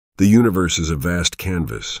The universe is a vast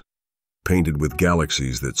canvas, painted with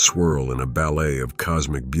galaxies that swirl in a ballet of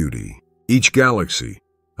cosmic beauty. Each galaxy,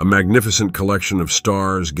 a magnificent collection of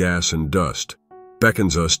stars, gas, and dust,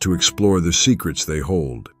 beckons us to explore the secrets they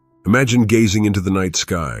hold. Imagine gazing into the night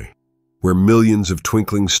sky, where millions of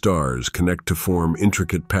twinkling stars connect to form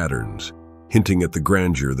intricate patterns, hinting at the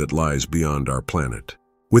grandeur that lies beyond our planet.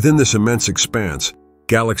 Within this immense expanse,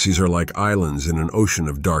 galaxies are like islands in an ocean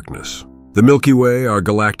of darkness. The Milky Way, our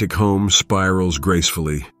galactic home, spirals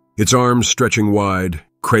gracefully, its arms stretching wide,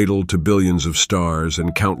 cradled to billions of stars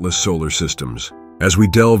and countless solar systems. As we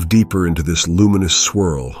delve deeper into this luminous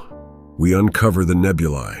swirl, we uncover the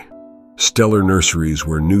nebulae, stellar nurseries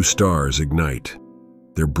where new stars ignite,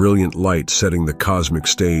 their brilliant light setting the cosmic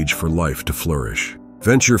stage for life to flourish.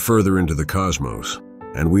 Venture further into the cosmos,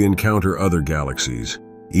 and we encounter other galaxies,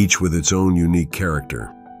 each with its own unique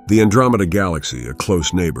character. The Andromeda Galaxy, a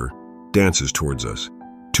close neighbor, dances towards us,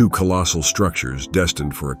 two colossal structures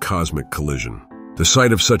destined for a cosmic collision. The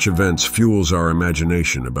sight of such events fuels our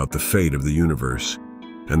imagination about the fate of the universe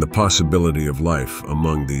and the possibility of life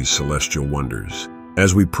among these celestial wonders.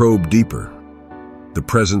 As we probe deeper, the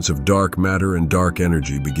presence of dark matter and dark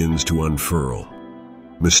energy begins to unfurl,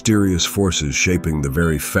 mysterious forces shaping the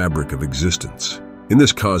very fabric of existence. In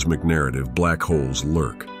this cosmic narrative, black holes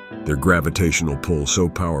lurk, their gravitational pull so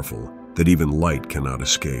powerful that even light cannot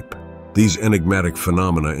escape. These enigmatic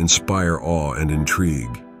phenomena inspire awe and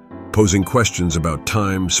intrigue, posing questions about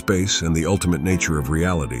time, space, and the ultimate nature of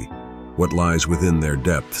reality, what lies within their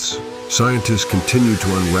depths. Scientists continue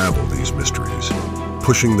to unravel these mysteries,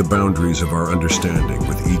 pushing the boundaries of our understanding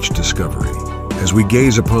with each discovery. As we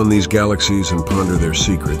gaze upon these galaxies and ponder their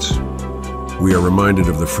secrets, we are reminded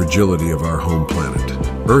of the fragility of our home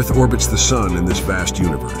planet. Earth orbits the sun in this vast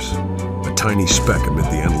universe, a tiny speck amid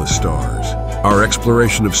the endless stars. Our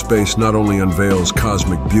exploration of space not only unveils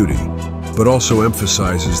cosmic beauty, but also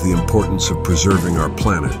emphasizes the importance of preserving our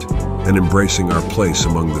planet and embracing our place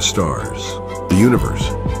among the stars. The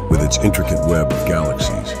universe, with its intricate web of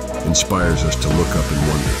galaxies, inspires us to look up in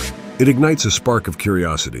wonder. It ignites a spark of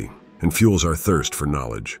curiosity and fuels our thirst for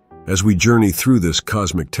knowledge. As we journey through this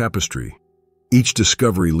cosmic tapestry, each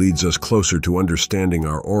discovery leads us closer to understanding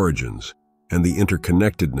our origins and the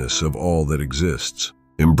interconnectedness of all that exists.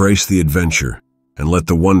 Embrace the adventure and let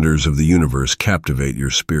the wonders of the universe captivate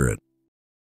your spirit.